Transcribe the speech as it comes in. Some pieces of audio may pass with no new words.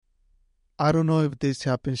I don't know if this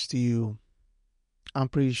happens to you. I'm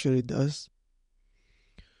pretty sure it does.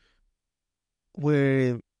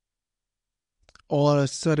 Where all of a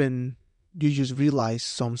sudden you just realize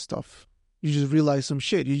some stuff. You just realize some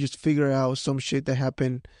shit. You just figure out some shit that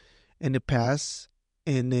happened in the past,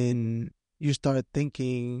 and then you start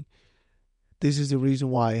thinking, this is the reason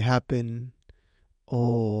why it happened,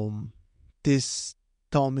 or this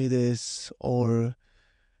taught me this, or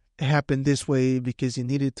it happened this way because it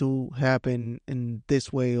needed to happen in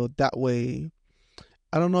this way or that way.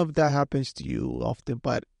 I don't know if that happens to you often,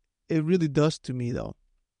 but it really does to me though.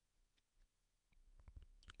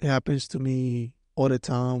 It happens to me all the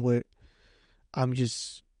time where I'm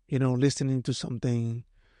just, listening to something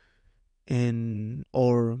and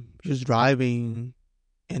or just driving,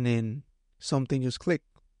 and then something just click.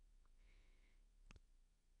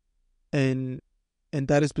 And in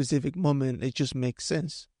that specific moment it just makes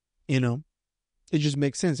sense, you know. It just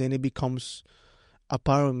makes sense and it becomes a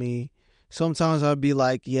part of me. Sometimes I'll be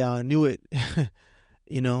like, yeah, I knew it.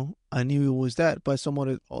 I knew it was that. But some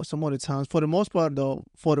other times, for the most part though,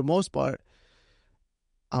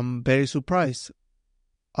 I'm very surprised.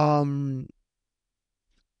 Um,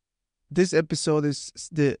 this episode is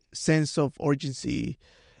the sense of urgency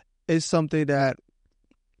is something that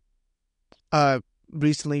I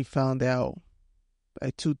recently found out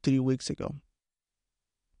like 2-3 weeks ago.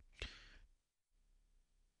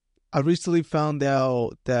 I recently found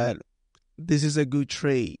out that this is a good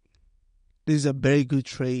trade. This is a very good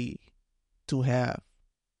trade to have.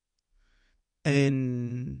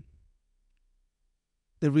 And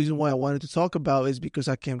the reason why I wanted to talk about is because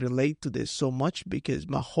I can relate to this so much, because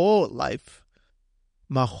my whole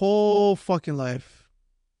fucking life,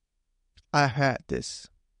 I had this.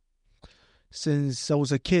 Since I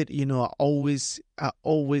was a kid, I always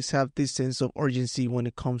have this sense of urgency when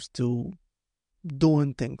it comes to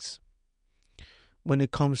doing things, when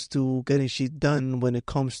it comes to getting shit done, when it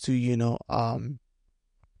comes to,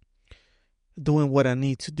 doing what I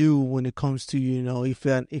need to do, when it comes to,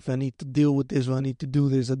 if I need to deal with this, or I need to do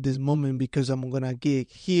this at this moment because I'm gonna get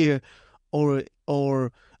here, or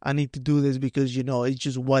I need to do this because it's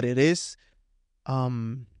just what it is.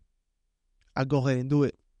 Um, I go ahead and do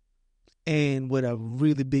it, and with a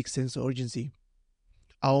really big sense of urgency.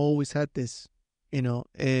 I always had this,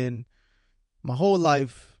 and my whole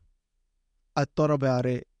life I thought about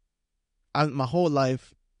it. My whole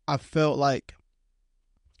life I felt like,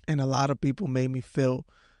 and a lot of people made me feel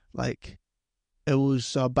like it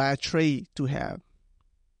was a bad trait to have.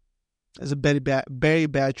 It's a very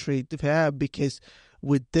bad trait to have, because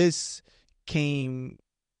with this came,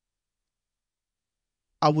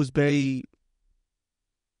 I was very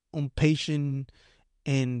impatient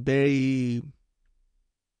and very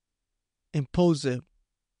impulsive,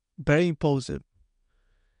 very impulsive.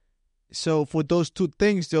 So for those two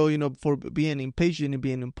things, though, for being impatient and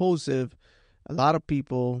being impulsive, a lot of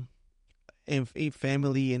people and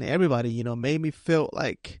family and everybody, made me feel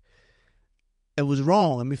like it was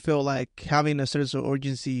wrong. I mean, feel like having a sense of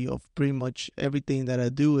urgency of pretty much everything that I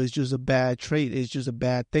do is just a bad trait. It's just a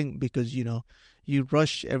bad thing because you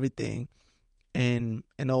rush everything and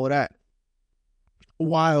all that.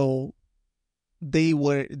 While I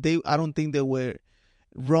don't think they were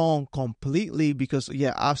wrong completely, because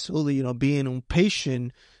yeah, absolutely, being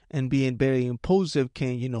impatient and being very impulsive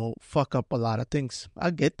can fuck up a lot of things.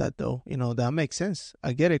 I get that though. That makes sense.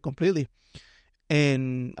 I get it completely.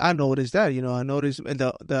 And I noticed that, I noticed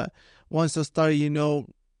the once I started,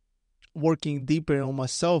 working deeper on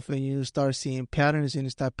myself, and you start seeing patterns and you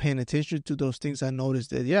start paying attention to those things, I noticed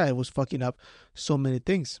that yeah, it was fucking up so many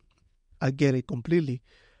things. I get it completely.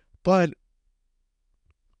 But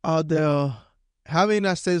the having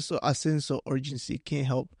a sense of urgency can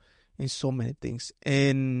help in so many things.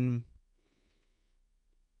 And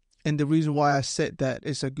the reason why I said that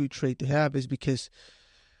it's a good trait to have is because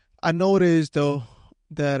I noticed though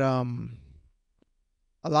that a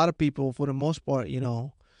lot of people, for the most part,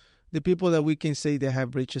 the people that we can say that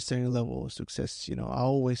have reached a certain level of success, I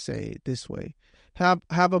always say it this way, have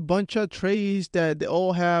a bunch of traits that they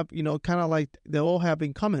all have, kind of like they all have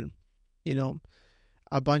in common, you know,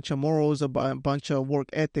 a bunch of morals, a bunch of work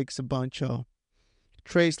ethics, a bunch of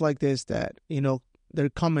traits like this that they're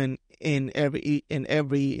common in every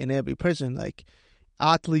person, like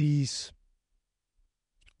athletes,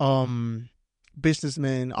 um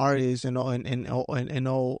businessmen, artists, and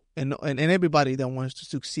everybody that wants to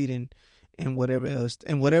succeed in whatever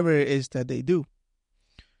it is that they do.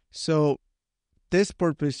 So this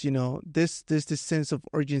purpose, this sense of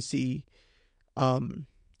urgency, um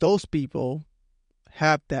those people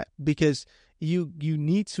have that because You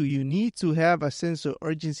need to have a sense of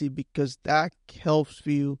urgency because that helps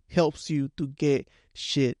you to get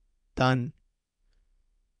shit done.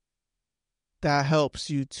 That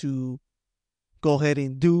helps you to go ahead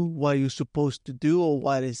and do what you're supposed to do, or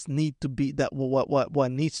what is need to be that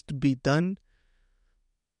what needs to be done.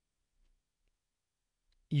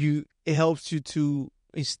 It helps you to,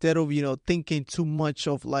 instead of thinking too much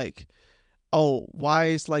of like, oh, why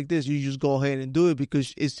it's like this, you just go ahead and do it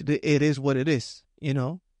because it is what it is.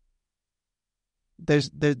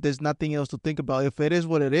 There's nothing else to think about. If it is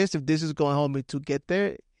what it is, if this is going to help me to get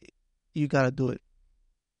there, you got to do it.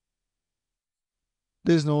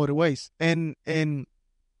 There's no other ways. And when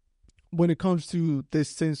it comes to this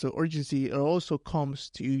sense of urgency, it also comes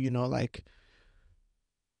to, like,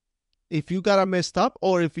 if you got messed up,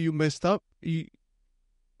 or if you messed up, you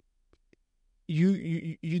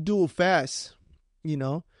do it fast.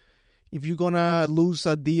 If you're gonna lose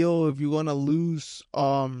a deal, if you're gonna lose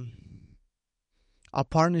a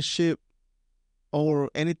partnership or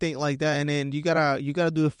anything like that, and then you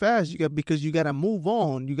gotta do it fast. Because you gotta move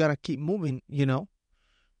on. You gotta keep moving. You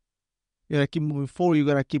gotta keep moving forward. You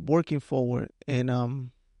gotta keep working forward,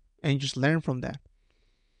 and just learn from that.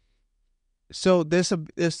 So there's a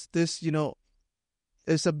this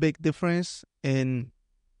it's a big difference, and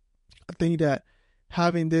I think that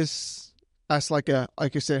having this as like I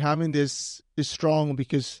said, having this is strong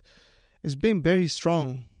because it's been very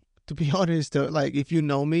strong. To be honest, though, like, if you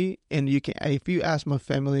know me, and if you ask my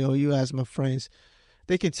family or you ask my friends,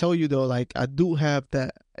 they can tell you though, like, I do have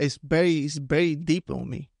that. It's very deep on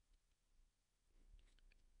me,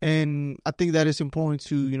 and I think that it's important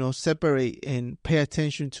to separate and pay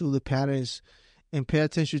attention to the patterns, and pay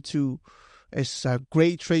attention to. It's a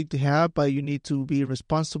great trait to have, but you need to be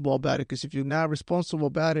responsible about it. Because if you're not responsible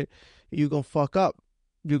about it, you're gonna fuck up.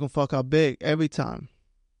 You're gonna fuck up big every time,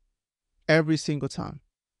 every single time,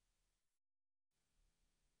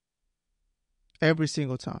 every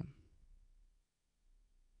single time.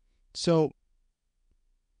 So,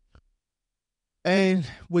 and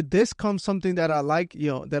with this comes something that I like,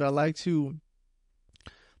 that I like to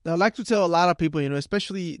tell a lot of people,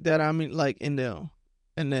 especially that I'm in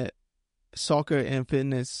the soccer and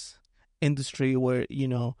fitness industry, where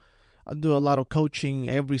I do a lot of coaching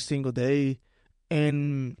every single day,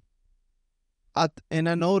 and I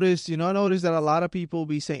noticed, I noticed that a lot of people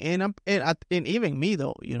be saying, and even me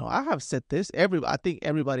though, I have said this. I think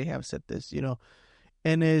everybody have said this,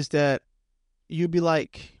 and is that we be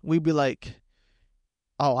like,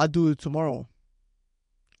 oh, I do it tomorrow.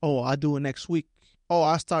 Oh, I do it next week. Oh,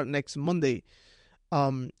 I start next Monday.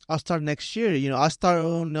 I'll start next year. I start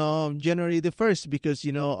on January the 1st because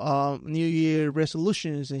New Year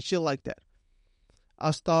resolutions and shit like that.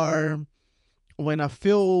 I start when I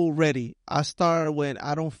feel ready. I start when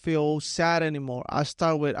I don't feel sad anymore. I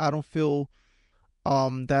start when I don't feel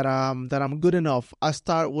that I'm good enough. I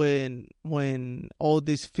start when all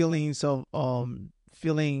these feelings of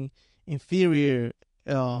feeling inferior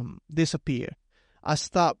disappear. I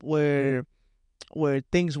stop where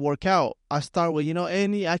things work out. I start with,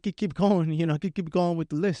 any I could keep going, I could keep going with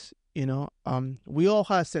the list, we all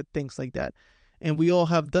have said things like that. And we all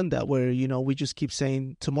have done that where, we just keep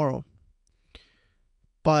saying tomorrow.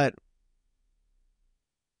 But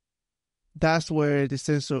that's where the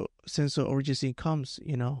sense of urgency comes,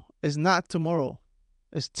 It's not tomorrow.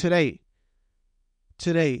 It's today.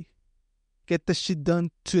 Today. Get the shit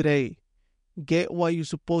done today. Get what you're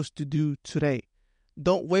supposed to do today.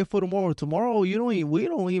 Don't wait for tomorrow. Tomorrow, we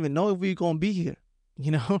don't even know if we're gonna be here,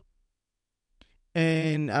 you know.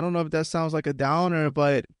 And I don't know if that sounds like a downer,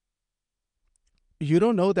 but you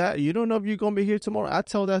don't know that. You don't know if you're gonna be here tomorrow. I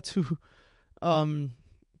tell that um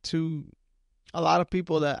to a lot of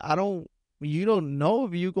people that you don't know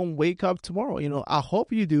if you're gonna wake up tomorrow. I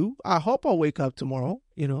hope you do. I hope I wake up tomorrow.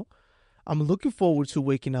 I'm looking forward to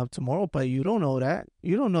waking up tomorrow, but you don't know that.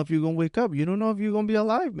 You don't know if you're gonna wake up. You don't know if you're gonna be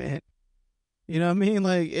alive, man. You know what I mean?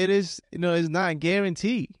 Like, it is, it's not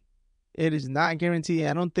guaranteed. It is not guaranteed.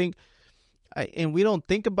 I don't think, and we don't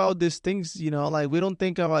think about these things, like, we don't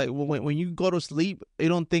think of, like, when you go to sleep, you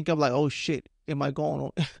don't think of, like, oh shit, am I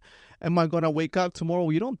going to wake up tomorrow?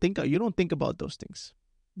 You don't think about those things.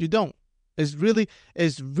 You don't. It's really,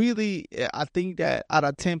 I think that out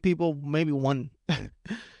of 10 people, maybe one,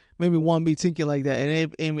 maybe one be thinking like that.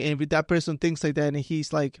 And if that person thinks like that, and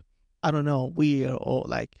he's like, I don't know, weird, or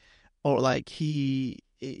like he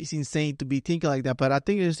is insane to be thinking like that. But I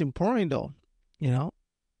think it's important though,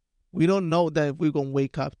 we don't know that we're going to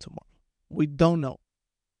wake up tomorrow. We don't know.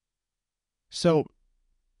 So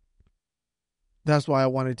that's why I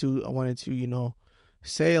wanted to,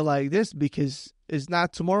 say it like this because it's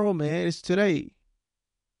not tomorrow, man. It's today.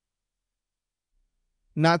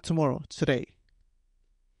 Not tomorrow, today.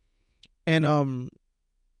 And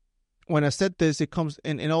when I said this, it comes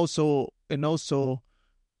and also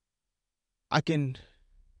I can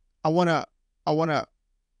I wanna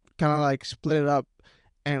kind of like split it up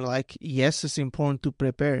and like yes, it's important to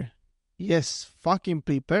prepare. Yes, fucking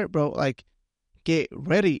prepare, bro. Like get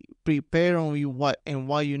ready, prepare on you what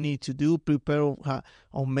you need to do, prepare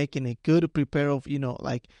on making it good, prepare of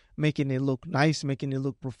like making it look nice, making it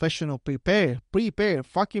look professional. Prepare,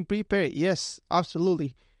 fucking prepare. Yes,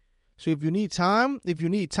 absolutely. So if you need time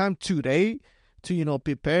today to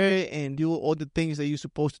prepare and do all the things that you're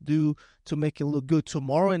supposed to do to make it look good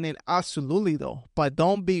tomorrow, and then absolutely though, but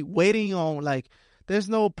don't be waiting on like. There's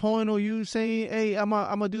no point of you saying, "Hey, I'm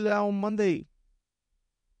gonna do that on Monday,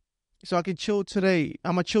 so I can chill today.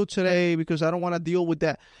 I'm gonna chill today because I don't want to deal with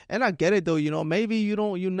that." And I get it though. Maybe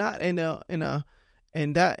you're not in a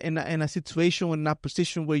situation or in a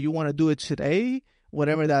position where you want to do it today,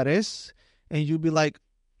 whatever that is, and you'll be like,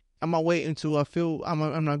 I'm gonna wait until I feel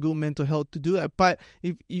I'm not good mental health to do that. But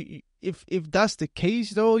if that's the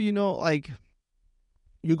case though, like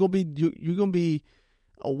you're gonna be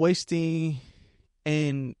wasting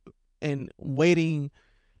and waiting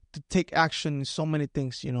to take action in so many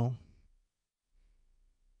things.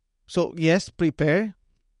 So yes, prepare.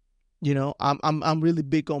 I'm really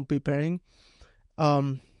big on preparing.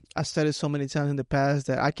 I said it so many times in the past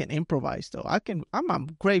that I can improvise though. I'm a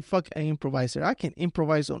great fucking improviser. I can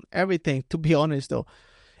improvise on everything, to be honest though.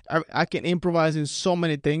 I can improvise in so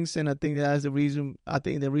many things, and I think that's the reason. I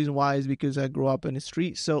think the reason why is because I grew up in the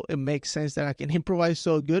street, so it makes sense that I can improvise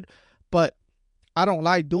so good. But I don't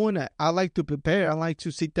like doing that. I like to prepare. I like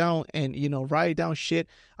to sit down and write down shit.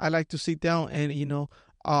 I like to sit down and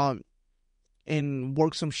um and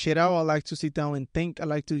work some shit out. I like to sit down and think. I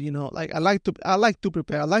like to I like to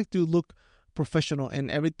prepare. I like to look professional in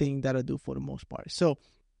everything that I do for the most part. So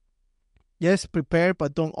yes, prepare,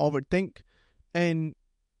 but don't overthink. And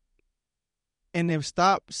then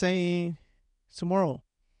stop saying tomorrow.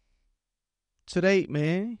 Today,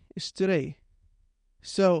 man. It's today.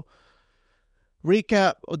 So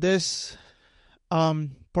recap of this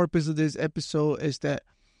purpose of this episode is that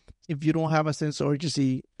if you don't have a sense of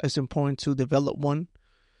urgency, it's important to develop one.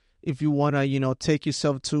 If you wanna, take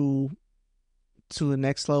yourself to the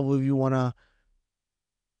next level, if you wanna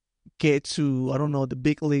get to, I don't know, the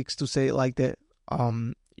big leagues, to say it like that,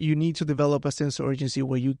 you need to develop a sense of urgency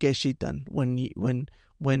where you get shit done where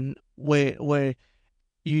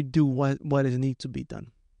you do what is need to be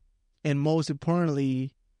done. And most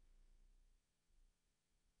importantly,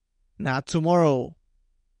 not tomorrow,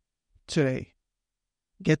 today.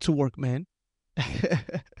 Get to work, man.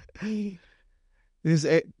 This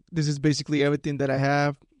is basically everything that I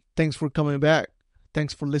have. Thanks for coming back.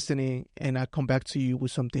 Thanks for listening, and I'll come back to you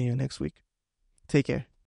with something next week. Take care.